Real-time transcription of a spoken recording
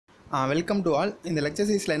Welcome to all. இந்த lecture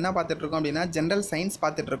சீரிஸில் என்ன பார்த்துட்ருக்கோம் அப்படின்னா ஜென்ரல் சயின்ஸ்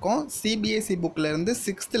பார்த்துட்ருக்கோம். CBSE புக்கிலேருந்து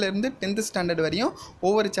 6th to 10th standard வரையும்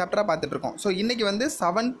ஒவ்வொரு சாப்டராக பார்த்துட்ருக்கோம். ஸோ இன்றைக்கி வந்து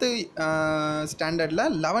 7th ஸ்டாண்டர்டில்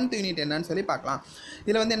 11th யூனிட் என்னன்னு சொல்லி பார்க்கலாம்.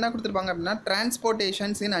 இதில் வந்து என்ன கொடுத்துருப்பாங்க அப்படின்னா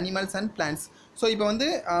transportations in animals and plants. So இப்போ வந்து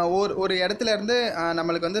ஒரு இடத்துல இருந்து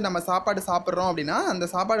நம்மளுக்கு வந்து நம்ம சாப்பாடு சாப்பிட்றோம் அப்படின்னா அந்த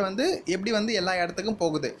சாப்பாடு வந்து எப்படி வந்து எல்லா இடத்துக்கும்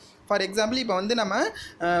போகுது. ஃபார் எக்ஸாம்பிள் இப்போ வந்து நம்ம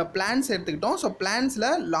பிளான்ட்ஸ் எடுத்துக்கிட்டோம். ஸோ பிளான்ட்ஸில்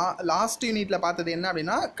லாஸ்ட் யூனிட்டில் பார்த்தது என்ன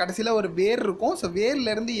அப்படின்னா கடைசியில் ஒரு வேர் இருக்கும். ஸோ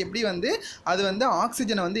வேர்லேருந்து எப்படி வந்து அது வந்து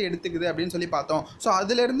ஆக்சிஜனை வந்து எடுத்துக்குது அப்படின்னு சொல்லி பார்த்தோம். ஸோ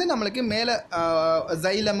அதுலேருந்து நம்மளுக்கு மேலே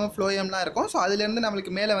ஜைலம் ஃப்ளோயம்லாம் இருக்கும். ஸோ அதுலேருந்து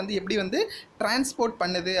நம்மளுக்கு மேலே வந்து எப்படி வந்து டிரான்ஸ்போர்ட்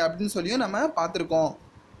பண்ணுது அப்படின்னு சொல்லியும் நம்ம பார்த்துருக்கோம்.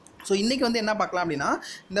 ஸோ இன்றைக்கி வந்து என்ன பார்க்கலாம் அப்படின்னா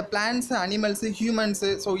இந்த பிளான்ட்ஸு, அனிமல்ஸு, ஹியூமன்ஸு,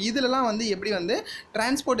 ஸோ இதிலலாம் வந்து எப்படி வந்து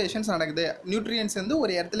டிரான்ஸ்போர்ட்டேஷன்ஸ் நடக்குது, நியூட்ரியன்ஸ் வந்து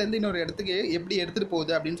ஒரு இடத்துலேருந்து இன்னொரு இடத்துக்கு எப்படி எடுத்துகிட்டு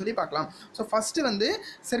போகுது அப்படின்னு சொல்லி பார்க்கலாம். ஸோ ஃபஸ்ட்டு வந்து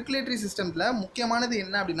சர்க்குலேட்டரி சிஸ்டத்தில் முக்கியமானது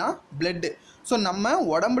என்ன அப்படின்னா பிளட்டு. ஸோ நம்ம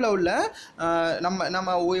உடம்புல உள்ள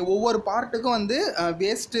நம்ம ஒவ்வொரு பார்ட்டுக்கும் வந்து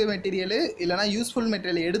வேஸ்ட்டு மெட்டீரியலு இல்லைனா யூஸ்ஃபுல்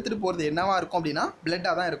மெட்டீரியல் எடுத்துகிட்டு போகிறது என்னவாக இருக்கும் அப்படின்னா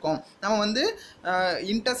பிளட்டாக தான் இருக்கும். நம்ம வந்து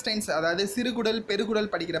இன்டெஸ்டைன்ஸ், அதாவது சிறுகுடல்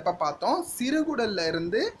பெருகுடல் படிக்கிறப்ப பார்த்தோம்.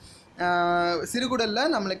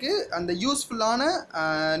 சிறுகுடலில் நம்மளுக்கு அந்த யூஸ்ஃபுல்லான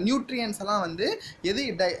நியூட்ரியன்ஸ் எல்லாம் வந்து எது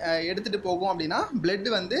எடுத்துகிட்டு போகும் அப்படின்னா பிளட்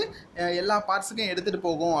வந்து எல்லா பார்ட்ஸுக்கும் எடுத்துகிட்டு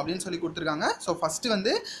போகும் அப்படின்னு சொல்லி கொடுத்துருக்காங்க. ஸோ ஃபஸ்ட்டு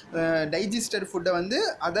வந்து டைஜஸ்டட் ஃபுட்டை வந்து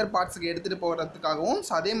அதர் பார்ட்ஸுக்கு எடுத்துகிட்டு போகிறதுக்காகவும்,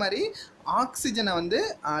 ஸோ அதே மாதிரி ஆக்சிஜனை வந்து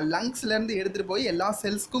லங்ஸ்லேருந்து எடுத்துகிட்டு போய் எல்லா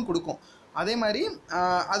செல்ஸ்க்கும் கொடுக்கும். அதே மாதிரி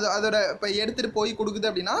அதோட இப்போ எடுத்துகிட்டு போய் கொடுக்குது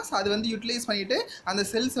அப்படின்னா அது வந்து யூட்டிலைஸ் பண்ணிவிட்டு அந்த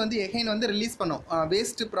செல்ஸ் வந்து எகைன் வந்து ரிலீஸ் பண்ணும்,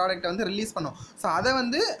 வேஸ்ட்டு ப்ராடக்டை வந்து ரிலீஸ் பண்ணும். ஸோ அதை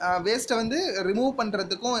வந்து வேஸ்ட்டை வந்து ரிமூவ்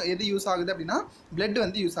பண்ணுறதுக்கும் எது யூஸ் ஆகுது அப்படின்னா பிளட்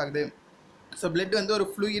வந்து யூஸ் ஆகுது. ஸோ பிளட் வந்து ஒரு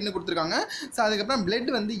ஃப்ளூயிட்னு கொடுத்துருக்காங்க. ஸோ அதுக்கப்புறம் பிளட்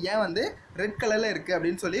வந்து ஏன் வந்து ரெட் கலரில் இருக்குது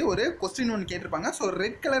அப்படின்னு சொல்லி ஒரு கொஸ்டின் ஒன்று கேட்டிருப்பாங்க. ஸோ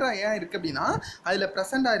ரெட் கலராக ஏன் இருக்குது அப்படின்னா அதில்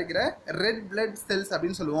ப்ரெசென்ட்டாக இருக்கிற ரெட் பிளட் செல்ஸ்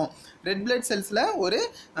அப்படின்னு சொல்லுவோம். ரெட் பிளட் செல்ஸில் ஒரு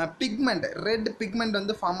பிக்மெண்ட், ரெட் பிக்மெண்ட்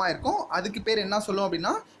வந்து ஃபார்ம் ஆகிருக்கும். அதுக்கு பேர் என்ன சொல்லுவோம்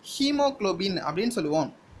அப்படின்னா ஹீமோக்ளோபின் அப்படின்னு சொல்லுவோம்.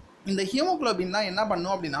 இந்த ஹீமோக்ளோபின் தான் என்ன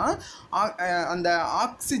பண்ணும் அப்படின்னா அந்த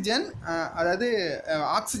ஆக்சிஜன், அதாவது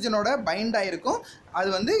ஆக்சிஜனோட பைண்ட் ஆகிருக்கும், அது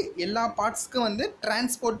வந்து எல்லா பார்ட்ஸ்க்கும் வந்து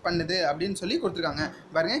டிரான்ஸ்போர்ட் பண்ணுது அப்படின்னு சொல்லி கொடுத்துருக்காங்க.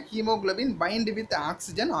 பாருங்க, haemoglobin find with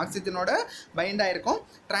oxygen, ஆக்சிஜனோட find ஆகிருக்கும்,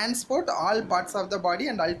 transport all parts of the body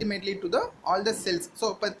and ultimately to the all the cells. So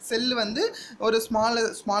இப்போ செல் வந்து ஒரு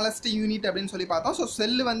ஸ்மாலஸ்ட் யூனிட் அப்படின்னு சொல்லி பார்த்தோம். ஸோ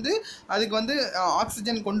செல்லு வந்து அதுக்கு வந்து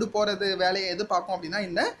ஆக்சிஜன் கொண்டு போகிறது வேலையை எது பார்க்கும் அப்படின்னா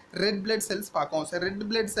இந்த ரெட் பிளட் செல்ஸ் பார்க்கும். ஸோ ரெட்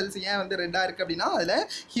பிளட் செல்ஸ் ஏன் வந்து ரெட்டாக இருக்குது அப்படின்னா அதில்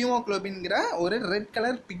ஹீமோக்ளோபின்கிற ஒரு ரெட்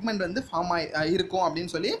கலர் பிக்மெண்ட் வந்து ஃபார்ம் இருக்கும்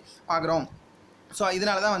அப்படின்னு சொல்லி பார்க்குறோம். ஸோ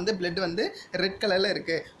இதனால தான் வந்து பிளட் வந்து ரெட் கலரில்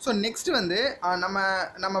இருக்குது. ஸோ நெக்ஸ்ட்டு வந்து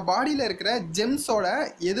நம்ம பாடியில் இருக்கிற ஜெம்ஸோட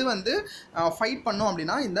எது வந்து ஃபைட் பண்ணோம்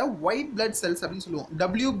அப்படின்னா இந்த ஒயிட் பிளட் செல்ஸ் அப்படின்னு சொல்லுவோம்,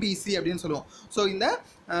 WBC அப்படின்னு சொல்லுவோம். ஸோ இந்த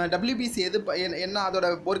WBC என்ன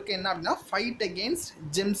அதோட ஒர்க் என்ன அப்படின்னா ஃபைட் அகெயின்ஸ்ட்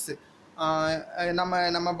ஜெம்ஸ்.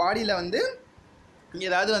 நம்ம பாடியில் வந்து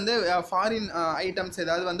ஏதாவது வந்து ஃபாரின் ஐட்டம்ஸ்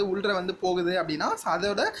ஏதாவது வந்து உள்ள வந்து போகுது அப்படின்னா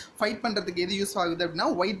அதோட ஃபைட் பண்ணுறதுக்கு எது யூஸ் ஆகுது அப்படின்னா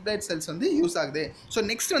ஒயிட் பிளட் செல்ஸ் வந்து யூஸ் ஆகுது. ஸோ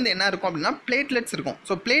நெக்ஸ்ட் வந்து என்ன இருக்கும் அப்படின்னா பிளேட்லெட்ஸ் இருக்கும்.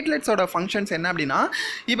 ஸோ பிளேட்லெட்ஸோட ஃபங்க்ஷன்ஸ் என்ன அப்படின்னா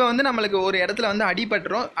இப்போ வந்து நம்மளுக்கு ஒரு இடத்துல வந்து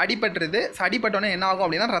அடிபட்டோன்னே என்ன ஆகும்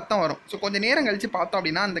அப்படின்னா ரத்தம் வரும். ஸோ கொஞ்சம் நேரம் கழித்து பார்த்தோம்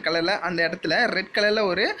அப்படின்னா அந்த கலரில் அந்த இடத்துல ரெட் கலரில்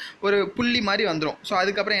ஒரு புள்ளி மாதிரி வந்துடும். ஸோ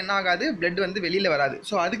அதுக்கப்புறம் என்ன ஆகாது, பிளட் வந்து வெளியில் வராது.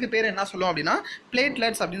 ஸோ அதுக்கு பேர் என்ன சொல்லுவோம் அப்படின்னா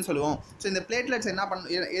பிளேட்லெட்ஸ் அப்படின்னு சொல்லுவோம். ஸோ இந்த பிளேட்லெட்ஸ் என்ன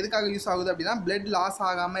எதுக்காக யூஸ் ஆகுது அப்படின்னா பிளட் லாஸ்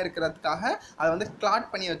ஆகாமல் இருக்கிறதுக்காக அதை வந்து கிளாட்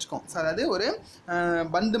பண்ணி வச்சுக்கோம். ஸோ அதாவது ஒரு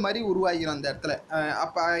பந்து மாதிரி உருவாகிடும் அந்த இடத்துல.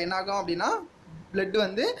 அப்போ என்னாகும் அப்படின்னா பிளட்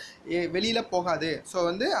வந்து வெளியில் போகாது. ஸோ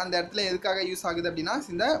வந்து அந்த இடத்துல எதுக்காக யூஸ் ஆகுது அப்படின்னா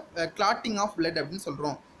இந்த கிளாட்டிங் ஆஃப் பிளட் அப்படின்னு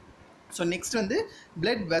சொல்கிறோம். ஸோ நெக்ஸ்ட் வந்து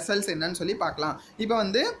பிளட் வெசல்ஸ் என்னன்னு சொல்லி பார்க்கலாம்.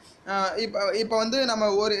 இப்போ வந்து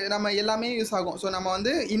நம்ம எல்லாமே யூஸ் ஆகும். ஸோ நம்ம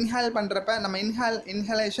வந்து இன்ஹேல் பண்ணுறப்ப நம்ம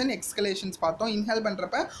இன்ஹலேஷன் எக்ஸ்கலேஷன்ஸ் பார்த்தோம். இன்ஹேல்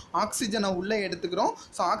பண்ணுறப்ப ஆக்சிஜனை உள்ளே எடுத்துக்கிறோம்.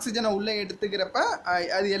 ஸோ ஆக்சிஜனை உள்ளே எடுத்துக்கிறப்ப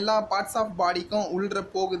அது எல்லா பார்ட்ஸ் ஆஃப் பாடிக்கும் உள்ள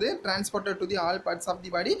போகுது, transported to the all parts of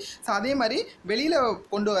the body. So அதே மாதிரி வெளியில்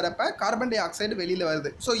கொண்டு வரப்போ கார்பன் டை ஆக்சைடு வெளியில்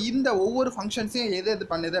வருது. ஸோ இந்த ஒவ்வொரு ஃபங்க்ஷன்ஸையும் எது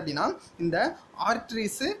பண்ணுது அப்படின்னா இந்த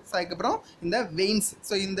ஆர்ட்ரிஸு, அதுக்கப்புறம் இந்த வெயின்ஸ்.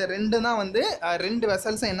 ஸோ இந்த ரெண்டு தான் வந்து ரெண்டு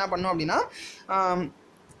வெசல்ஸும் என்ன பண்ணும் அப்படின்னா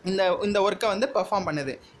இந்த ஒர்க்கை வந்து பெர்ஃபார்ம்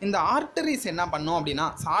பண்ணுது. இந்த ஆர்டரிஸ் என்ன பண்ணும் அப்படின்னா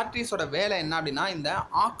ஆர்டரிஸோட வேலை என்ன அப்படின்னா இந்த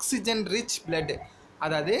ஆக்சிஜன் ரிச் பிளட்,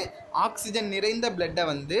 அதாவது ஆக்சிஜன் நிறைந்த பிளட்டை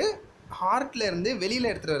வந்து ஹார்ட்லேருந்து வெளியில்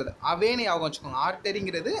எடுத்துகிட்டு வருது. அவேனி ஆகும் வச்சுக்கோங்க,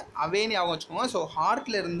 ஆர்டரிங்கிறது அவேனி ஆகும் வச்சுக்கோங்க. ஸோ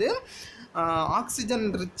ஹார்ட்லேருந்து ஆக்சிஜன்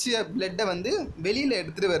ரிச் பிளட்டை வந்து வெளியில்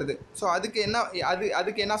எடுத்துகிட்டு வருது. ஸோ அதுக்கு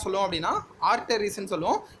என்ன சொல்லுவோம் அப்படின்னா ஆர்டரிஸ்ன்னு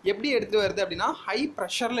சொல்லுவோம். எப்படி எடுத்துகிட்டு வருது அப்படின்னா ஹை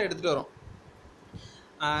ப்ரெஷரில் எடுத்துகிட்டு வரும்.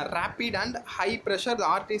 Rapid and high pressure the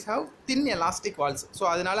arteries have thin elastic Waals. So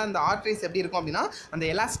அதனால் அந்த ஆர்ட்ரிஸ் எப்படி இருக்கும் அப்படின்னா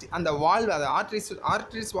அந்த வால்வ் அந்த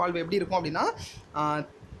ஆர்ட்ரிஸ் வால்வ் எப்படி இருக்கும் அப்படின்னா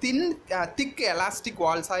திக் எலாஸ்டிக்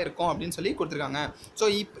வால்ஸாக இருக்கும் அப்படின்னு சொல்லி கொடுத்துருக்காங்க. ஸோ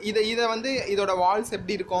இதை வந்து இதோட வால்ஸ்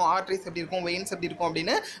எப்படி இருக்கும், ஆர்ட்ரிஸ் எப்படி இருக்கும், வெயின்ஸ் எப்படி இருக்கும்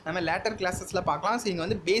அப்படின்னு நம்ம லேட்டர் கிளாஸஸில் பார்க்கலாம். ஸோ இங்கே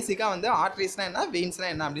வந்து பேசிக்காக வந்து ஆர்ட்ரிஸ்னால் என்ன,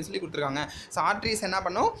 வெயின்ஸ்னால் என்ன அப்படின்னு சொல்லி கொடுத்துருக்காங்க. ஸோ ஆர்ட்ரிஸ் என்ன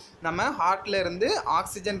பண்ணும், நம்ம ஹார்ட்டில் இருந்து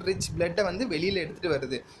ஆக்சிஜன் ரிச் பிளட்டை வந்து வெளியில் எடுத்துகிட்டு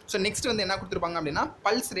வருது. ஸோ நெக்ஸ்ட் வந்து என்ன கொடுத்துருப்பாங்க அப்படின்னா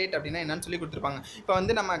பல்ஸ் ரேட் அப்படின்னா என்னன்னு சொல்லி கொடுத்துருப்பாங்க. இப்போ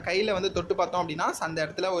வந்து நம்ம கையில் வந்து தொட்டு பார்த்தோம் அப்படின்னா அந்த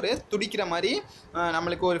இடத்துல ஒரு துடிக்கிற மாதிரி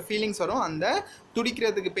நம்மளுக்கு ஒரு ஃபீலிங்ஸ் வரும். அந்த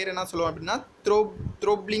துடிக்கிறதுக்கு பேர் என்ன சொல்லுவோம் அப்படின்னா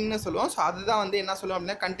த்ரோப்ளிங்னு சொல்லுவோம். ஸோ அதுதான் வந்து என்ன சொல்லுவோம்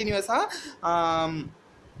அப்படின்னா கண்டினியூஸாக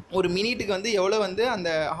ஒரு மினிட்டுக்கு வந்து எவ்வளோ வந்து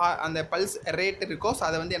அந்த பல்ஸ் ரேட் இருக்கோ, ஸோ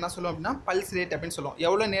அதை வந்து என்ன சொல்லுவோம் அப்படின்னா பல்ஸ் ரேட் அப்படின்னு சொல்லுவோம்.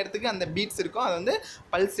 எவ்வளோ நேரத்துக்கு அந்த பீட்ஸ் இருக்கோ அதை வந்து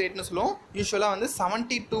பல்ஸ் ரேட்னு சொல்லுவோம். யூஸ்வலாக வந்து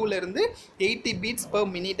 72லேருந்து 80 பீட்ஸ் per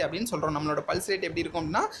மினிட் அப்படின்னு சொல்கிறோம். நம்மளோட பல்ஸ் ரேட் எப்படி இருக்கும்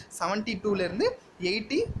அப்படின்னா 72லேருந்து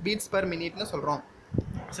 80 பீட்ஸ் per மினிட்னு சொல்கிறோம்.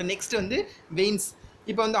 ஸோ நெக்ஸ்ட் வந்து வெயின்ஸ்.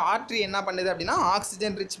 இப்போ வந்து ஆர்ட்ரி என்ன பண்ணுது அப்படின்னா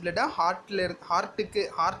ஆக்சிஜன் ரிச் பிளட்டை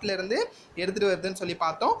ஹார்ட்லேருந்து எடுத்துகிட்டு வருதுன்னு சொல்லி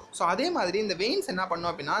பார்த்தோம். ஸோ அதே மாதிரி இந்த வெயின்ஸ் என்ன பண்ணோம்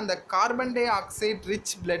அப்படின்னா இந்த கார்பன் டை ஆக்சைடு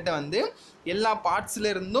ரிச் பிளட்டை வந்து எல்லா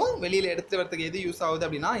பார்ட்ஸ்லேருந்தும் வெளியில் எடுத்துகிட்டு வரதுக்கு எது யூஸ் ஆகுது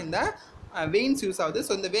அப்படின்னா இந்த வெயின்ஸ் யூஸ் ஆகுது.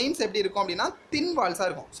 ஸோ இந்த வெயின்ஸ் எப்படி இருக்கும் அப்படின்னா தின் வால்ஸாக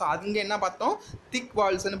இருக்கும். ஸோ அங்கே என்ன பார்த்தோம், திக்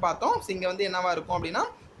வால்ஸ்ன்னு பார்த்தோம். ஸோ இங்கே வந்து என்னவாக இருக்கும் அப்படின்னா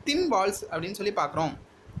தின் வால்ஸ் அப்படின்னு சொல்லி பார்க்குறோம்.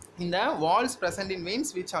 இந்த Waals present in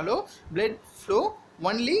veins which allow blood flow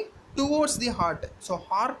only towards the heart. So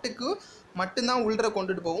ஹார்ட்டுக்கு மட்டும்தான் உள்ள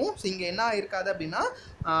கொண்டுட்டு போகும். ஸோ இங்கே என்ன இருக்காது அப்படின்னா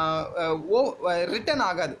ரிட்டன்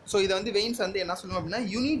ஆகாது. ஸோ இதை வந்து வெயின்ஸ் வந்து என்ன சொல்லுவோம் அப்படின்னா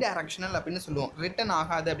யூனிடைரக்ஷனல் அப்படின்னு சொல்லுவோம். ரிட்டன்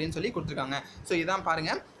ஆகாது அப்படின்னு சொல்லி கொடுத்துருக்காங்க. ஸோ இதான்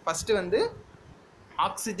பாருங்கள், ஃபஸ்ட்டு வந்து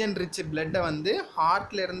ஆக்சிஜன் ரிச் பிளட்டை வந்து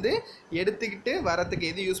ஹார்ட்லேருந்து எடுத்துக்கிட்டு வரத்துக்கு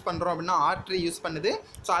எது யூஸ் பண்ணுறோம் அப்படின்னா ஆர்ட்ரி யூஸ் பண்ணுது.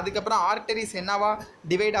 ஸோ அதுக்கப்புறம் ஆர்டரிஸ் என்னவா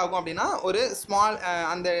டிவைட் ஆகும் அப்படின்னா ஒரு ஸ்மால்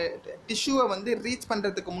அந்த டிஷ்யூவை வந்து ரீச்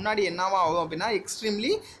பண்ணுறதுக்கு முன்னாடி என்னவா ஆகும் அப்படின்னா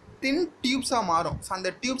எக்ஸ்ட்ரீம்லி தின் டியூப்ஸாக மாறும். ஸோ அந்த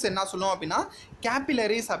டியூப்ஸ் என்ன சொல்லுவோம் அப்படின்னா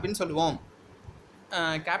கேபிலரிஸ் அப்படின்னு சொல்லுவோம்.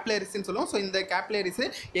 கேப்லரிஸ்ன்னு சொல்லுவோம். ஸோ இந்த கேப்லரிஸு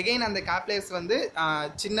எகெயின் அந்த கேப்லரிஸ் வந்து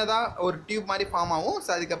சின்னதாக ஒரு டியூப் மாதிரி ஃபார்ம் ஆகும். ஸோ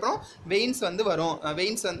அதுக்கப்புறம் வெயின்ஸ் வந்து வரும்.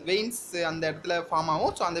 வெயின்ஸ் அந்த இடத்துல ஃபார்ம்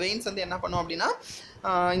ஆகும். ஸோ அந்த வெயின்ஸ் வந்து என்ன பண்ணும் அப்படின்னா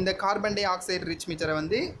இந்த கார்பன் டை ஆக்சைடு ரிச் மிக்சரை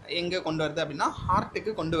வந்து எங்கே கொண்டு வருது அப்படின்னா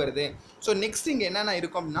ஹார்ட்டுக்கு கொண்டு வருது. ஸோ நெக்ஸ்ட் இங்கே என்னென்ன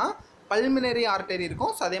இருக்கும் அப்படின்னா பல்மினரி ஆர்டரி இருக்கும்.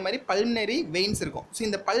 ஸோ அதே மாதிரி பல்மினரி வெயின்ஸ் இருக்கும். ஸோ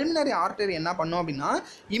இந்த பல்மினரி ஆர்டரி என்ன பண்ணும் அப்படின்னா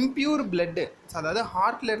இம்ப்யூர் பிளட்டு, ஸோ அதாவது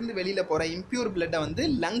ஹார்ட்லேருந்து வெளியில் போகிற இம்ப்யூர் பிளட்டை வந்து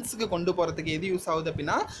லங்ஸுக்கு கொண்டு போகிறதுக்கு எது யூஸ் ஆகுது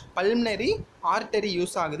அப்படின்னா பல்மினரி ஆர்டரி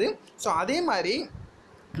யூஸ் ஆகுது. ஸோ அதே மாதிரி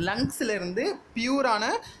லங்ஸ்லேருந்து பியூரான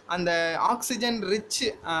அந்த ஆக்சிஜன் ரிச்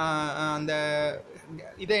அந்த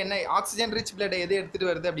இதை என்ன ஆக்சிஜன் ரிச் பிளட்டை எது எடுத்துகிட்டு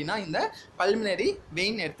வருது அப்படின்னா இந்த பல்மினரி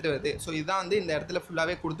வெயின் எடுத்துகிட்டு வருது. ஸோ இதுதான் வந்து இந்த இடத்துல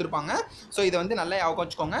ஃபுல்லாகவே கொடுத்துருப்பாங்க. ஸோ இதை வந்து நல்லா ஞாபகம்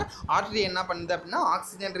வச்சுக்கோங்க. ஆர்டரி என்ன பண்ணுது அப்படின்னா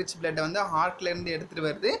ஆக்சிஜன் ரிச் பிளட்டை வந்து ஹார்ட்லேருந்து எடுத்துகிட்டு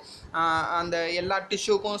வருது, அந்த எல்லா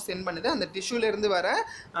டிஷ்யூக்கும் சென்ட் பண்ணுது. அந்த டிஷ்யூலேருந்து வர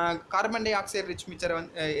கார்பன் டை ஆக்சைடு ரிச் மிக்சரை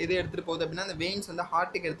வந்து எது எடுத்துகிட்டு போகுது அப்படின்னா அந்த வெயின்ஸ் வந்து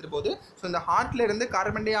ஹார்ட்டுக்கு எடுத்துகிட்டு போகுது. ஸோ இந்த ஹார்ட்லேருந்து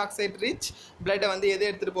கார்பன் டை ஆக்சைடு ரிச் பிளட்டை வந்து எது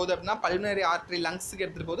எடுத்துகிட்டு போகுது அப்படின்னா பல்மினரி ஆர்டரி லங்ஸுக்கு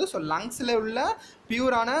எடுத்துகிட்டு போகுது. ஸோ லங்ஸில் உள்ள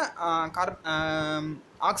பியூரான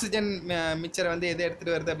ஆக்சிஜன் மிக்சரை வந்து எதை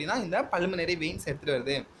எடுத்துகிட்டு வருது அப்படின்னா இந்த பல்மினரி வெயின்ஸ் எடுத்துகிட்டு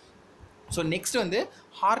வருது. ஸோ நெக்ஸ்ட் வந்து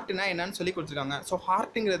ஹார்ட்னா என்னன்னு சொல்லி கொடுத்துருக்காங்க. ஸோ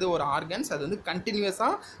ஹார்ட்டுங்கிறது ஒரு ஆர்கன்ஸ், அது வந்து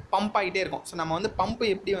கண்டினியூஸாக பம்ப் ஆகிட்டே இருக்கும். ஸோ நம்ம வந்து பம்பு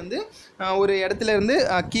எப்படி வந்து ஒரு இடத்துல இருந்து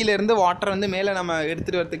கீழே இருந்து வாட்டரை வந்து மேலே நம்ம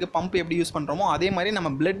எடுத்துகிட்டு வரதுக்கு பம்ப் எப்படி யூஸ் பண்ணுறோமோ அதே மாதிரி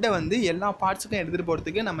நம்ம பிளட்டை வந்து எல்லா பார்ட்ஸுக்கும் எடுத்துகிட்டு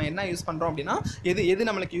போகிறதுக்கு நம்ம என்ன யூஸ் பண்ணுறோம் அப்படின்னா எது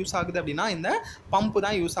நம்மளுக்கு யூஸ் ஆகுது அப்படின்னா இந்த பம்பு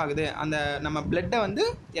தான் யூஸ் ஆகுது. அந்த நம்ம பிளட்டை வந்து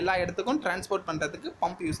எல்லா இடத்துக்கும் டிரான்ஸ்போர்ட் பண்ணுறதுக்கு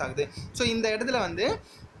பம்ப் யூஸ் ஆகுது. ஸோ இந்த இடத்துல வந்து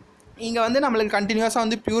இங்கே வந்து நம்மளுக்கு கண்டினியூஸாக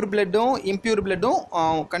வந்து பியூர் பிளட்டும் இம்ப்யூர் பிளட்டும்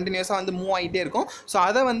கண்டினியூஸாக வந்து மூவ் ஆகிட்டே இருக்கும். ஸோ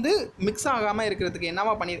அதை வந்து மிக்ஸ் ஆகாமல் இருக்கிறதுக்கு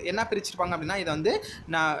என்ன பிரிச்சிருப்பாங்க அப்படின்னா இதை வந்து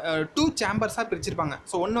 2 சேம்பர்ஸாக பிரிச்சிருப்பாங்க.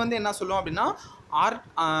 ஸோ ஒன்று வந்து என்ன சொல்லுவோம் அப்படின்னா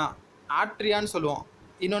ஆர்ட்ரியான்னு சொல்லுவோம்,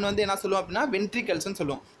 இன்னொன்று வந்து என்ன சொல்லுவோம் அப்படின்னா வென்ட்ரிகல்ஸ்ன்னு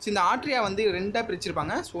சொல்லுவோம். ஸோ இந்த ஆர்ட்ரியா வந்து 2ஆக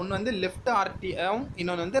பிரிச்சிருப்பாங்க. ஸோ ஒன்று வந்து லெஃப்ட் ஆர்டிஎம்,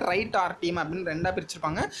 இன்னொன்று வந்து ரைட் ஆர்டிஎம் அப்படின்னு 2ஆக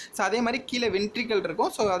பிரிச்சிருப்பாங்க. ஸோ அதே மாதிரி கீழே வென்ட்ரிக்கல்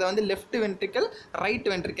இருக்கும். ஸோ அதை வந்து லெஃப்ட் வென்ட்ரிக்கல் ரைட்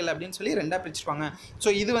வென்ட்ரிக்கல் அப்படின்னு சொல்லி 2ஆக பிரிச்சிருப்பாங்க.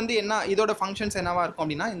 ஸோ இது வந்து இதோட ஃபங்க்ஷன்ஸ் என்னவாக இருக்கும்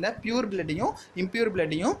அப்படின்னா இந்த பியூர் பிளட்டையும் இம்ப்யூர்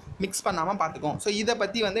பிளட்டையும் மிக்ஸ் பண்ணாமல் பார்த்துக்கும். ஸோ இதை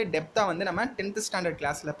பற்றி வந்து டெப்த்தாக வந்து நம்ம 10th ஸ்டாண்டர்ட்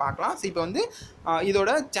கிளாஸில் பார்க்கலாம். ஸோ இப்போ வந்து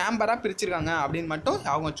இதோட சேம்பராக பிரிச்சிருக்காங்க அப்படின்னு மட்டும்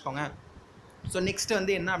ஞாபகம் வச்சுக்கோங்க. ஸோ நெக்ஸ்ட்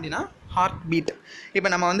வந்து என்ன அப்படின்னா ஹார்ட் பீட். இப்போ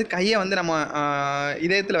நம்ம வந்து கையை வந்து நம்ம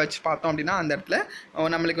இதயத்தில் வச்சு பார்த்தோம் அப்படின்னா அந்த இடத்துல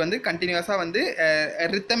நம்மளுக்கு வந்து கண்டினியூஸாக வந்து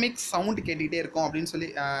ரித்தமிக் சவுண்டு கேட்டுக்கிட்டே இருக்கும் அப்படின்னு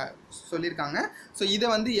சொல்லியிருக்காங்க. ஸோ இதை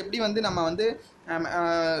வந்து எப்படி வந்து நம்ம வந்து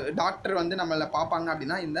டாக்டர் வந்து நம்மளை பார்ப்பாங்க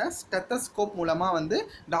அப்படின்னா இந்த ஸ்டெத்தஸ்கோப் மூலமாக வந்து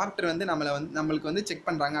டாக்டர் வந்து நம்மளுக்கு வந்து செக்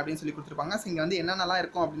பண்ணுறாங்க அப்படின்னு சொல்லி கொடுத்துருப்பாங்க. ஸோ இங்கே வந்து என்னென்னலாம்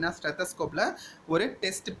இருக்கும் அப்படின்னா ஸ்டெத்தஸ்கோப்பில் ஒரு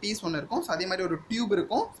டெஸ்ட் பீஸ் ஒன்று இருக்கும். ஸோ அதே மாதிரி ஒரு டியூப்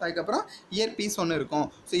இருக்கும். ஸோ அதுக்கப்புறம் இயர் பீஸ் ஒன்று இருக்கும்.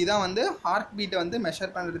 ஸோ இதான் வந்து ஹார்ட் பீட்டை வந்து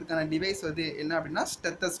மெஷர் பண்ணுறதுக்கான டிவைஸ் வந்து என்ன அப்படின்னா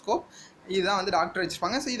ஸ்டெத்தஸ்கோப். இதுதான் வந்து டாக்டர்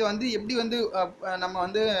வச்சுருப்பாங்க. ஸோ இது வந்து எப்படி வந்து நம்ம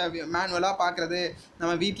வந்து மேனுவலாக பார்க்குறது,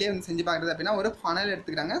 நம்ம வீட்லேயே வந்து செஞ்சு பார்க்குறது அப்படின்னா ஒரு ஃபனல்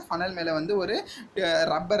எடுத்துக்கிறாங்க. ஃபனல் மேலே வந்து ஒரு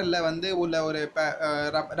ரப்பரில் வந்து உள்ள ஒரு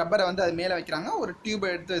ரப்பரை வந்து அது மேலே வைக்கிறாங்க. ஒரு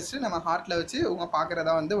டியூப்பை எடுத்து வச்சு நம்ம ஹார்ட்டில் வச்சு அவங்க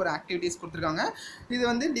பார்க்குறதா வந்து ஒரு ஆக்டிவிட்டீஸ் கொடுத்துருக்காங்க. இது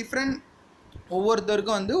வந்து டிஃப்ரெண்ட்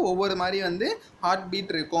ஒவ்வொருத்தருக்கும் வந்து ஒவ்வொரு மாதிரி வந்து ஹார்ட்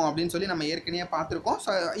பீட் இருக்கும் அப்படின்னு சொல்லி நம்ம ஏற்கனவே பார்த்துருக்கோம்.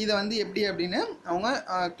 ஸோ இதை வந்து எப்படி அப்படின்னு அவங்க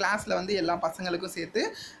கிளாஸில் வந்து எல்லா பசங்களுக்கும் சேர்த்து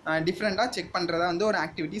டிஃப்ரெண்ட்டாக செக் பண்ணுறதா வந்து ஒரு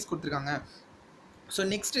ஆக்டிவிட்டீஸ் கொடுத்துருக்காங்க. ஸோ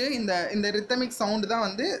நெக்ஸ்ட்டு இந்த ரித்தமிக் சவுண்டு தான்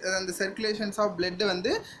வந்து அந்த சர்க்குலேஷன்ஸ் ஆஃப் பிளட்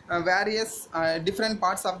வந்து various different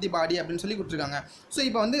parts of the பாடி அப்படின்னு சொல்லி கொடுத்துருக்காங்க. ஸோ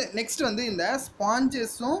இப்போ வந்து நெக்ஸ்ட் வந்து இந்த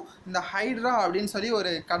ஸ்பாஞ்சஸும் இந்த ஹைட்ரா அப்படின்னு சொல்லி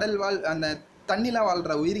ஒரு கடல்வாழ் அந்த தண்ணியில்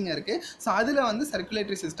வாழ்கிற உயிரிங்க இருக்குது. ஸோ அதில் வந்து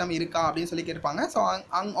சர்க்குலேட்டரி சிஸ்டம் இருக்கா அப்படின்னு சொல்லி கேட்பாங்க. ஸோ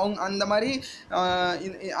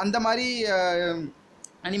அந்த மாதிரி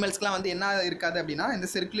அனிமல்ஸ்க்குலாம் வந்து என்ன இருக்காது அப்படின்னா இந்த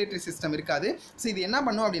சர்க்குலேட்டரி சிஸ்டம் இருக்காது. ஸோ இது என்ன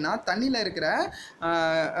பண்ணும் அப்படின்னா தண்ணியில் இருக்கிற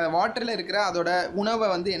வாட்டரில் இருக்கிற அதோட உணவை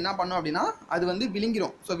வந்து என்ன பண்ணும் அப்படின்னா அது வந்து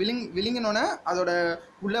விழுங்கிடும். ஸோ விழுங்கினோன்னே அதோட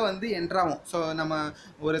உள்ளே வந்து என்ட்ராகும். ஸோ நம்ம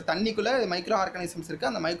ஒரு தண்ணிக்குள்ளே மைக்ரோ ஆர்கானிசம்ஸ்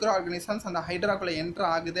இருக்குது. அந்த மைக்ரோ ஆர்கானிசம்ஸ் அந்த ஹைட்ராக்குள்ளே என்ட்ரு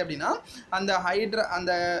ஆகுது அப்படின்னா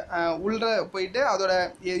அந்த உள்ள போயிட்டு அதோட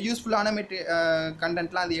யூஸ்ஃபுல்லான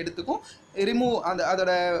கண்டென்ட்லாம் அது எடுத்துக்கும். ரிமூவ்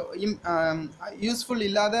அதோட யூஸ்ஃபுல்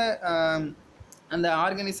இல்லாத அந்த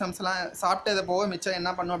ஆர்கானிசம்ஸ்லாம் சாப்பிட்டதை போக மிச்சம் என்ன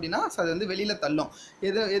பண்ணும் அப்படின்னா ஸோ அது வந்து வெளியில் தள்ளும்.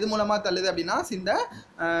 எது மூலமாக தள்ளுது அப்படின்னா இந்த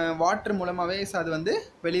வாட்டர் மூலமாகவே ஸோ அது வந்து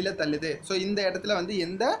வெளியில் தள்ளுது. ஸோ இந்த இடத்துல வந்து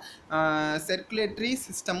எந்த சர்க்குலேட்டரி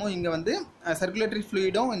சிஸ்டமும் இங்கே வந்து சர்க்குலேட்டரி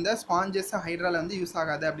ஃப்ளூயிடும் இந்த ஸ்பாஞ்சஸ் ஹைட்ராவில் வந்து யூஸ்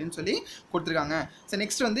ஆகாது அப்படின்னு சொல்லி கொடுத்துருக்காங்க. ஸோ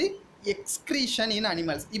நெக்ஸ்ட் வந்து எக்ஸ்க்ரீஷன் இன்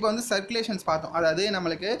அனிமல்ஸ். இப்போ வந்து சர்க்குலேஷன்ஸ் பார்த்தோம். அதாவது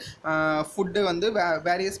நம்மளுக்கு ஃபுட்டு வந்து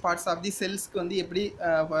வேரியஸ் பார்ட்ஸ் ஆஃப் தி செல்ஸ்க்கு வந்து எப்படி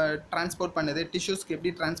ட்ரான்ஸ்போர்ட் பண்ணுது, டிஷ்யூஸ்க்கு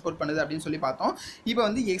எப்படி ட்ரான்ஸ்போர்ட் பண்ணுது அப்படின்னு சொல்லி பார்த்தோம். இப்போ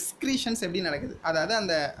வந்து எக்ஸ்க்ரீஷன்ஸ் எப்படி நடக்குது, அதாவது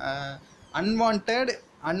அந்த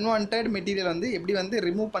அன்வான்ட் மெட்டீரியல் வந்து எப்படி வந்து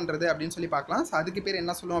ரிமூவ் பண்ணுறது அப்படின்னு சொல்லி பார்க்கலாம். ஸோ அதுக்கு பேர்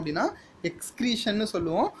என்ன சொல்லுவோம் அப்படின்னா எக்ஸ்க்ரீஷன்னு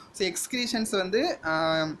சொல்லுவோம். ஸோ எக்ஸ்க்ரீஷன்ஸ் வந்து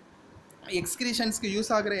எக்ஸ்க்ரீஷன்ஸ்க்கு யூஸ்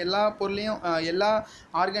ஆகிற எல்லா பொருளையும் எல்லா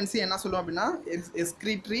ஆர்கன்ஸையும் என்ன சொல்லுவோம் அப்படின்னா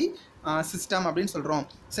எக்ஸ்க்ரீட்டரி சிஸ்டம் அப்படின்னு சொல்கிறோம்.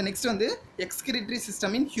 ஸோ நெக்ஸ்ட் வந்து excretory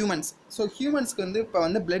system in humans. So ஹியூமன்ஸ்க்கு வந்து இப்போ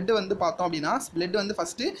வந்து பிளட் வந்து பார்த்தோம் அப்படின்னா பிளட் வந்து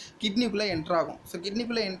ஃபஸ்ட்டு கிட்னிக்குள்ளே என்ட்ரு ஆகும். ஸோ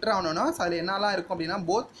கிட்னிக்குள்ளே என்ட்ரு ஆகணும்னா ஸோ அதில் என்னெல்லாம் இருக்கும் அப்படின்னா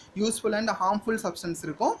both useful and harmful substance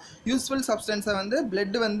இருக்கும். யூஸ்ஃபுல் சப்ஸ்டன்ஸை வந்து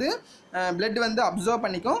பிளட் வந்து அப்சர்வ்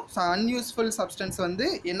பண்ணிக்கும். ஸோ அன்யூஸ்ஃபுல் சப்ஸ்டன்ஸ் வந்து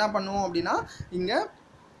என்ன பண்ணுவோம் அப்படின்னா இங்கே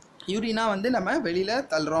யூரினா வந்து நம்ம வெளியில்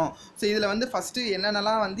தள்ளுறோம். ஸோ இதில் வந்து ஃபஸ்ட்டு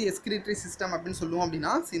என்னென்னலாம் வந்து எக்ஸ்க்ரீட்டரி சிஸ்டம் அப்படின்னு சொல்லுவோம்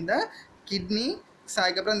அப்படின்னா இந்த கிட்னி, ஸோ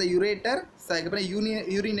அதுக்கப்புறம் இந்த யுரேட்டர், ஸோ அதுக்கப்புறம்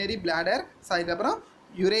யூரினரி பிளாடர், ஸோ அதுக்கப்புறம்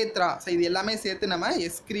யுரேத்ரா. ஸோ இது எல்லாமே சேர்த்து நம்ம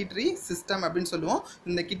எக்ஸ்க்ரீட்டரி சிஸ்டம் அப்படின்னு சொல்லுவோம்.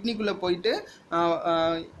 இந்த கிட்னிக்குள்ளே போயிட்டு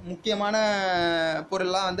முக்கியமான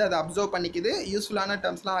பொருள்லாம் வந்து அதை அப்சர்வ் பண்ணிக்குது, யூஸ்ஃபுல்லான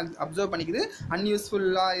டேர்ம்ஸ்லாம் அப்சர்வ் பண்ணிக்குது.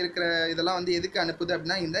 அன்யூஸ்ஃபுல்லாக இருக்கிற இதெல்லாம் வந்து எதுக்கு அனுப்புது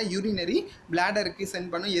அப்படின்னா இந்த யூரினரி பிளாடருக்கு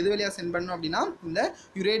சென்ட் பண்ணும். எது வழியாக சென்ட் பண்ணும் அப்படின்னா இந்த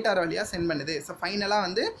யுரேட்டார் வழியாக சென்ட் பண்ணுது. ஸோ ஃபைனலாக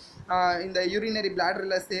வந்து இந்த யூரினரி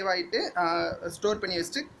பிளாடரில் சேவ் ஆகிட்டு ஸ்டோர் பண்ணி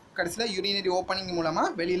வச்சுட்டு கடைசியில் யூரினரி ஓப்பனிங் மூலமாக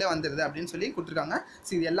வெளியில் வந்துடுது அப்படின்னு சொல்லி கொடுத்துருக்காங்க. ஸோ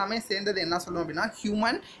இது எல்லாமே சேர்ந்தது என்ன சொல்லுவோம் அப்படின்னா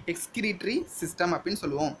ஹியூமன் எக்ஸ்க்ரீட்டரி சிஸ்டம் அப்படின்னு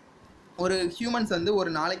சொல்லுவோம். ஒரு ஹியூமன்ஸ் வந்து ஒரு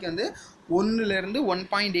நாளைக்கு வந்து 1 to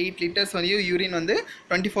 1.8 லிட்டர்ஸ் வரையும் யூரின் வந்து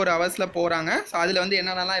 24 ஹவர்ஸில் போகிறாங்க. ஸோ அதில் வந்து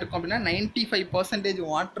என்னென்னலாம் இருக்கும் அப்படின்னா 95%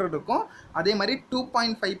 வாட்டர் இருக்கும். அதே மாதிரி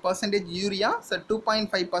 2.5% urea, so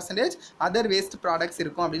 2.5% other waste products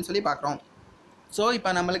இருக்கும் அப்படின்னு சொல்லி பார்க்குறோம். ஸோ இப்போ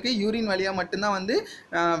நம்மளுக்கு யூரின் வழியாக மட்டும்தான் வந்து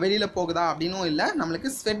வெளியில் போகுதா அப்படின்னும் இல்லை, நம்மளுக்கு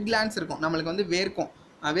ஸ்வெட் கிளாண்ட்ஸ் இருக்கும். நம்மளுக்கு வந்து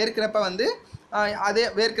வேர்க்கிறப்ப வந்து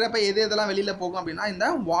வேர்க்கிறப்ப எதெல்லாம் வெளியில் போகும் அப்படின்னா இந்த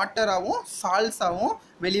வாட்டராகவும் சால்ட்ஸாகவும்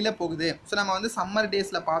வெளியில் போகுது. ஸோ நம்ம வந்து சம்மர்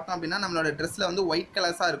டேஸில் பார்த்தோம் அப்படின்னா நம்மளோட ட்ரெஸ்ஸில் வந்து ஒயிட்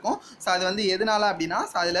கலர்ஸாக இருக்கும். ஸோ அது வந்து எதனால அப்படின்னா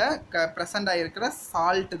ஸோ அதில் ப்ரெசென்ட் ஆகிருக்கிற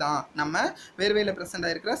சால்ட்டு தான், நம்ம வேர்வையில் ப்ரெசென்ட்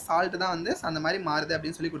ஆகிருக்கிற சால்ட்டு தான் வந்து அந்த மாதிரி மாறுது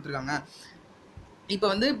அப்படின்னு சொல்லி கொடுத்துருக்காங்க. இப்போ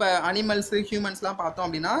வந்து இப்போ அனிமல்ஸு ஹியூமன்ஸ்லாம் பார்த்தோம்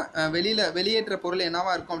அப்படின்னா வெளியேற்ற பொருள்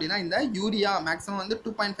என்னவாக இருக்கும் அப்படின்னா இந்த யூரியா மேக்ஸிமம் வந்து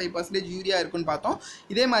 2.5% யூரியா இருக்குன்னு பார்த்தோம்.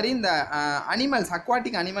 இதே மாதிரி இந்த அனிமல்ஸ்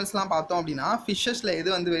அக்வாட்டிக் அனிமல்ஸ்லாம் பார்த்தோம் அப்படின்னா ஃபிஷ்ஷஸில் எது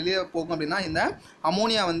வந்து வெளியே போகும் அப்படின்னா இந்த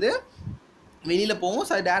அமோனியா வந்து வெளியில் போகும்.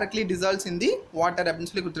 So directly dissolves in the water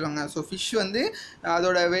அப்படின்னு சொல்லி கொடுத்துருக்காங்க. ஸோ ஃபிஷ் வந்து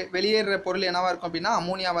அதோட வெளியேற பொருள் என்னவாக இருக்கும் அப்படின்னா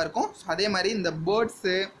அமோனியாவாக இருக்கும். ஸோ அதே மாதிரி இந்த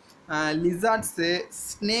பேர்ட்ஸு, லிசார்ட்ஸு,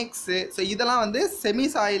 ஸ்னேக்ஸு, ஸோ இதெல்லாம் வந்து செமி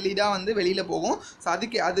சாயிலிடாக வந்து வெளியில் போகும். ஸோ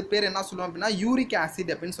அது பேர் என்ன சொல்லுவோம் அப்படின்னா யூரிக்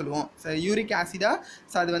ஆசிட் அப்படின்னு சொல்லுவோம். ஸோ யூரிக் ஆசிடாக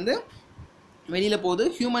ஸோ அது வந்து வெளியில் போகுது.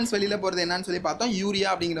 ஹியூமன்ஸ் வெளியில் போகிறது என்னன்னு சொல்லி பார்த்தோம். யூரியா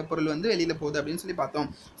அப்படிங்கிற பொருள் வந்து வெளியில் போகுது அப்படின்னு சொல்லி பார்த்தோம்.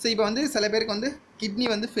 ஸோ இப்போ வந்து சில பேருக்கு வந்து கிட்னி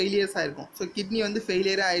வந்து ஃபெயிலியர்ஸ் ஆகிருக்கும். ஸோ கிட்னி வந்து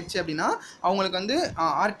ஃபெயிலியர் ஆயிடுச்சு அப்படின்னா அவங்களுக்கு வந்து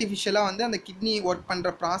ஆர்டிஃபிஷியலாக வந்து அந்த கிட்னி ஒர்க்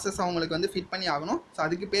பண்ணுற ப்ராசஸ் அவங்களுக்கு வந்து ஃபிட் பண்ணி ஆகணும். ஸோ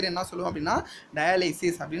அதுக்கு பேர் என்ன சொல்லுவோம் அப்படின்னா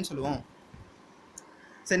டயாலிசிஸ் அப்படின்னு சொல்லுவோம்.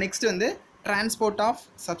 ஸோ நெக்ஸ்ட் வந்து transport of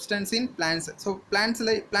substance in plants. So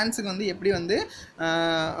பிளான்ஸுக்கு வந்து எப்படி வந்து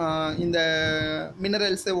இந்த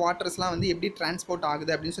மினரல்ஸு வாட்டர்ஸ்லாம் வந்து எப்படி டிரான்ஸ்போர்ட்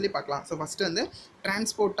ஆகுது அப்படின்னு சொல்லி பார்க்கலாம். ஸோ ஃபஸ்ட்டு வந்து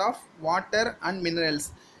transport of water and minerals.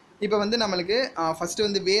 இப்போ வந்து நம்மளுக்கு ஃபஸ்ட்டு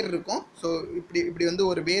வந்து வேர் இருக்கும். ஸோ இப்படி வந்து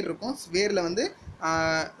ஒரு வேர் இருக்கும். வேரில் வந்து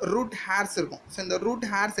ரூட் ஹேர்ஸ் இருக்கும். ஸோ இந்த ரூட்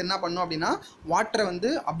ஹேர்ஸ் என்ன பண்ணும் அப்படின்னா வாட்டரை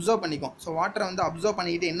வந்து அப்சர்வ் பண்ணிக்கும். ஸோ வாட்டரை வந்து அப்சர்வ்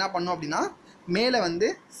பண்ணிக்கிட்டு என்ன பண்ணும் அப்படின்னா மேலே வந்து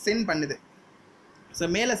சென்ட் பண்ணுது. ஸோ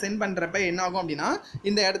மேலே சென்ட் பண்ணுறப்ப என்ன ஆகும் அப்படின்னா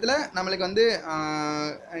இந்த இடத்துல நம்மளுக்கு வந்து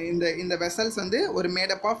இந்த வெசல்ஸ் வந்து ஒரு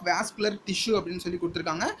மேடப் ஆஃப் வாஸ்குலர் டிஷ்யூ அப்படின்னு சொல்லி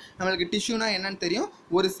கொடுத்துருக்காங்க. நம்மளுக்கு டிஷ்யூனா என்னன்னு தெரியும்.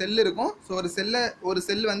 ஒரு செல் இருக்கும். ஸோ ஒரு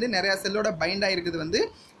செல் வந்து நிறையா செல்லோட பைண்ட் ஆகிருக்குது வந்து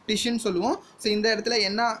டிஷ்யூன்னு சொல்லுவோம். ஸோ இந்த இடத்துல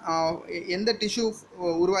எந்த டிஷ்யூ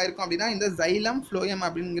உருவாயிருக்கும் அப்படின்னா இந்த ஜைலம் ஃப்ளோயம்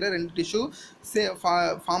அப்படிங்கிற 2 டிஷ்யூ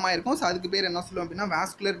ஃபார்ம் ஆகிருக்கும். ஸோ அதுக்கு பேர் என்ன சொல்லுவோம் அப்படின்னா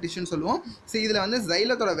வாஸ்குலர் டிஷ்யூன்னு சொல்லுவோம். ஸோ இதில் வந்து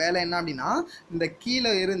ஜைலத்தோட வேலை என்ன அப்படின்னா இந்த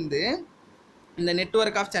கீழே இருந்து இந்த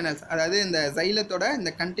நெட்வொர்க் ஆஃப் சேனல்ஸ், அதாவது இந்த ஜைலத்தோட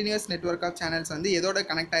இந்த கண்டினியூஸ் நெட்வொர்க் ஆஃப் சேனல்ஸ் வந்து எதோட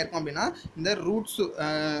கனெக்ட் ஆகிருக்கும் அப்படின்னா இந்த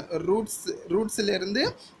ரூட்ஸ்லேருந்து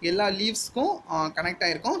எல்லா லீவ்ஸ்க்கும் கனெக்ட்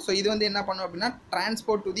ஆகிருக்கும். ஸோ இது வந்து என்ன பண்ணும் அப்படின்னா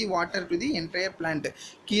transport to the water to the entire plant.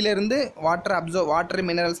 கீழேருந்து வாட்டர்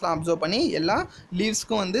மினரல்ஸ்லாம் அப்சர்வ் பண்ணி எல்லா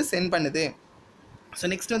லீவ்ஸ்க்கும் வந்து சென்ட் பண்ணுது. ஸோ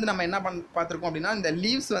நெக்ஸ்ட் வந்து நம்ம என்ன பார்த்துருக்கோம் அப்படின்னா இந்த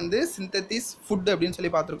லீவ்ஸ் வந்து சிந்தட்டிஸ் ஃபுட் அப்படின்னு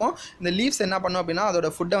சொல்லி பார்த்துருக்கோம். இந்த லீவ்ஸ் என்ன பண்ணும் அப்படின்னா அதோட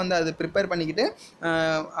ஃபுட்டை வந்து அது ப்ரிப்பேர் பண்ணிக்கிட்டு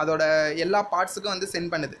அதோட எல்லா பார்ட்ஸுக்கும் வந்து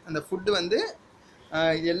சென்ட் பண்ணுது. அந்த ஃபுட்டு வந்து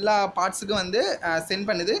எல்லா பார்ட்ஸுக்கும் வந்து சென்ட்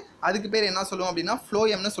பண்ணுது. அதுக்கு பேர் என்ன சொல்லுவோம் அப்படின்னா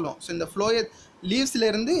ஃப்ளோயம்னு சொல்லுவோம். ஸோ இந்த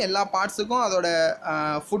லீவ்ஸ்லேருந்து எல்லா பார்ட்ஸுக்கும் அதோட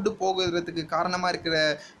ஃபுட்டு போகிறதுக்கு காரணமாக இருக்கிற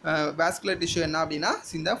வாஸ்குலர் டிஷ்யூ என்ன அப்படின்னா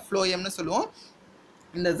இந்த ஃப்ளோயம்னு சொல்லுவோம்.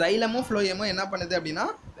 இந்த ஜைலமும் ஃப்ளோயமும் என்ன பண்ணுது அப்படின்னா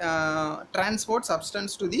transport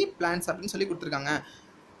substance to the plans அப்படின்னு சொல்லி கொடுத்துருக்காங்க.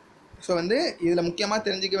 ஸோ வந்து இதில் முக்கியமாக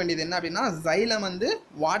தெரிஞ்சிக்க வேண்டியது என்ன அப்படின்னா ஜைலம் வந்து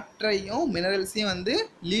வாட்டரையும் மினரல்ஸையும் வந்து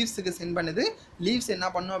லீவ்ஸுக்கு சென்ட் பண்ணுது. லீவ்ஸ் என்ன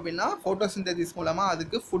பண்ணும் அப்படின்னா ஃபோட்டோசிந்தசிஸ் மூலமாக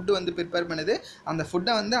அதுக்கு ஃபுட்டு வந்து ப்ரிப்பேர் பண்ணுது. அந்த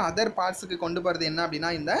ஃபுட்டை வந்து அதர் பார்ட்ஸுக்கு கொண்டு போகிறது என்ன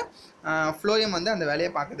அப்படின்னா இந்த ஃப்ளோயம் வந்து அந்த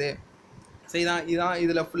வேலையை பார்க்குது. ஸோ இதான்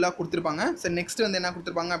இதில் ஃபுல்லாக கொடுத்துருப்பாங்க. ஸோ நெக்ஸ்ட் வந்து என்ன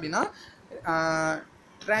கொடுத்துருப்பாங்க அப்படின்னா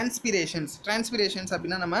டிரான்ஸ்பிரேஷன்ஸ்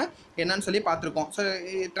அப்படின்னா நம்ம என்னன்னு சொல்லி பார்த்துருக்கோம். ஸோ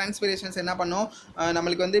டிரான்ஸ்பிரேஷன்ஸ் என்ன பண்ணோம்,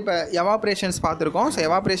 நம்மளுக்கு வந்து இப்போ எவாப்ரேஷன்ஸ் பார்த்துருக்கோம். ஸோ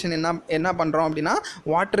எவாப்ரேஷன் என்ன பண்ணுறோம் அப்படின்னா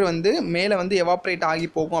வாட்டர் வந்து மேலே வந்து எவாப்ரேட் ஆகி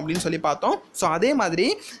போகும் அப்படின்னு சொல்லி பார்த்தோம். ஸோ அதே மாதிரி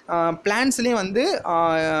பிளான்ட்ஸ்லேயும் வந்து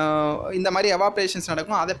இந்த மாதிரி எவாப்ரேஷன்ஸ்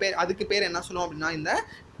நடக்கும். அதுக்கு பேர் என்ன சொல்லுவோம் அப்படின்னா இந்த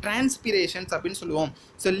டிரான்ஸ்பிரேஷன்ஸ் அப்படின்னு சொல்லுவோம்.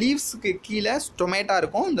 ஸோ லீவ்ஸுக்கு கீழே ஸ்டொமேட்டா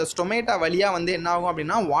இருக்கும். இந்த ஸ்டொமேட்டா வழியாக வந்து என்ன ஆகும்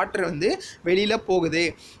அப்படின்னா வாட்டர் வந்து வெளியில் போகுது.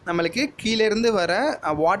 நம்மளுக்கு கீழேருந்து வர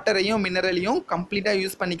வாட்டரையும் மினரலையும் கம்ப்ளீட்டாக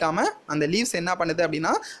யூஸ் பண்ணிக்காமல் அந்த லீவ்ஸ் என்ன பண்ணுது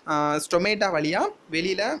அப்படின்னா ஸ்டொமேட்டா வழியாக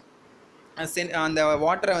வெளியில் அந்த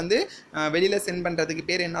வாட்டரை வந்து வெளியில் சென்ட் பண்ணுறதுக்கு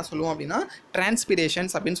பேர் என்ன சொல்லுவோம் அப்படின்னா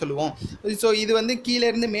டிரான்ஸ்பிரேஷன்ஸ் அப்படின்னு சொல்லுவோம். ஸோ இது வந்து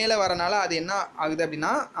கீழேருந்து மேலே வரனால அது என்ன ஆகுது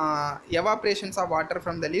அப்படின்னா எவாப்ரேஷன்ஸ் of water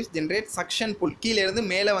from the leaves generate suction புல். கீழேருந்து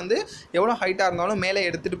மேலே வந்து எவ்வளோ ஹைட்டாக இருந்தாலும் மேலே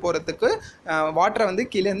எடுத்துகிட்டு போகிறதுக்கு வாட்டரை வந்து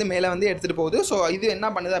கீழேருந்து மேலே வந்து எடுத்துகிட்டு போகுது. ஸோ இது என்ன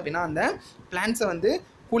பண்ணுது அப்படின்னா அந்த பிளான்ட்ஸை வந்து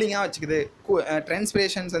கூலிங்காக வச்சுக்குது.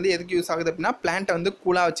 டிரான்ஸ்பிரேஷன்ஸ் வந்து எதுக்கு யூஸ் ஆகுது அப்படின்னா பிளான்ட்டை வந்து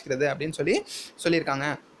கூலாக வச்சுக்கிறது அப்படின்னு சொல்லியிருக்காங்க.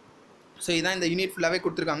 ஸோ இதான் இந்த யூனிட் ஃபுல்லாகவே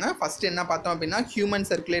கொடுத்துருக்காங்க. ஃபஸ்ட்டு என்ன பார்த்தோம் அப்படின்னா ஹியூமன்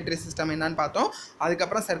சர்க்குலேட்டரி சிஸ்டம் என்னன்னு பார்த்தோம்.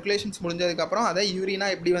 அதுக்கப்புறம் சர்க்குலேஷன்ஸ் முடிஞ்சதுக்கப்புறம் அதை யூரினா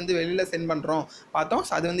எப்படி வந்து வெளியில் சென்ட் பண்ணுறோம் பார்த்தோம்.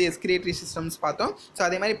 ஸோ அது வந்து எஸ்கிரேட்டரி சிஸ்டம்ஸ் பார்த்தோம். ஸோ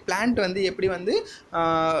அதே மாதிரி பிளான்ட் வந்து எப்படி வந்து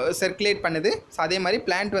சர்க்குலேட் பண்ணுது. ஸோ அதே மாதிரி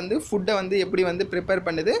பிளான்ட் வந்து ஃபுட்டை வந்து எப்படி வந்து ப்ரிப்பேர்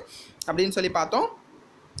பண்ணுது அப்படின்னு சொல்லி பார்த்தோம்.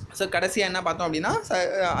 ஸோ கடைசியாக என்ன பார்த்தோம் அப்படின்னா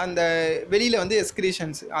அந்த வெளியில் வந்து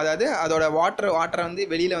எஸ்கிரீஷன்ஸ், அதாவது அதோட வாட்டரை வந்து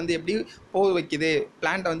வெளியில் வந்து எப்படி போக வைக்குது,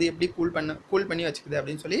 பிளான்ட்டை வந்து எப்படி கூல் பண்ணி வச்சுக்குது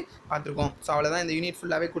அப்படின்னு சொல்லி பார்த்துருக்கோம். ஸோ அவ்வளோதான் இந்த யூனிட்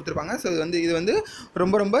ஃபுல்லாகவே கொடுத்துருப்பாங்க. ஸோ இது வந்து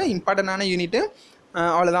ரொம்ப ரொம்ப இம்பார்ட்டண்டான யூனிட்டு.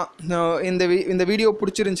 அவ்வளோதான். இந்த வீடியோ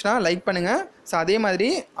பிடிச்சிருந்துச்சின்னா லைக் பண்ணுங்கள். ஸோ அதே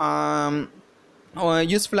மாதிரி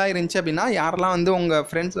யூஸ்ஃபுல்லாக இருந்துச்சு அப்படின்னா யாரெல்லாம் வந்து உங்கள்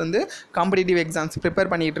ஃப்ரெண்ட்ஸ் வந்து காம்படிட்டிவ் எக்ஸாம்ஸ் ப்ரிப்பேர்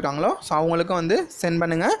பண்ணிகிட்டு இருக்காங்களோ ஸோ அவங்களுக்கும் வந்து சென்ட்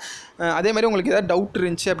பண்ணுங்கள். அதே மாதிரி உங்களுக்கு ஏதாவது டவுட்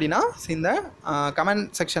இருந்துச்சு அப்படின்னா இந்த கமெண்ட்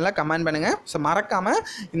செக்ஷனில் கமெண்ட் பண்ணுங்கள். ஸோ மறக்காமல்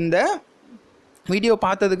இந்த வீடியோ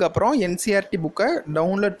பார்த்ததுக்கப்புறம் NCERT புக்கை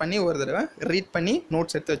டவுன்லோட் பண்ணி ஒரு தடவை ரீட் பண்ணி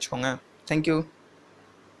நோட்ஸ் எடுத்து வச்சுக்கோங்க. தேங்க்யூ.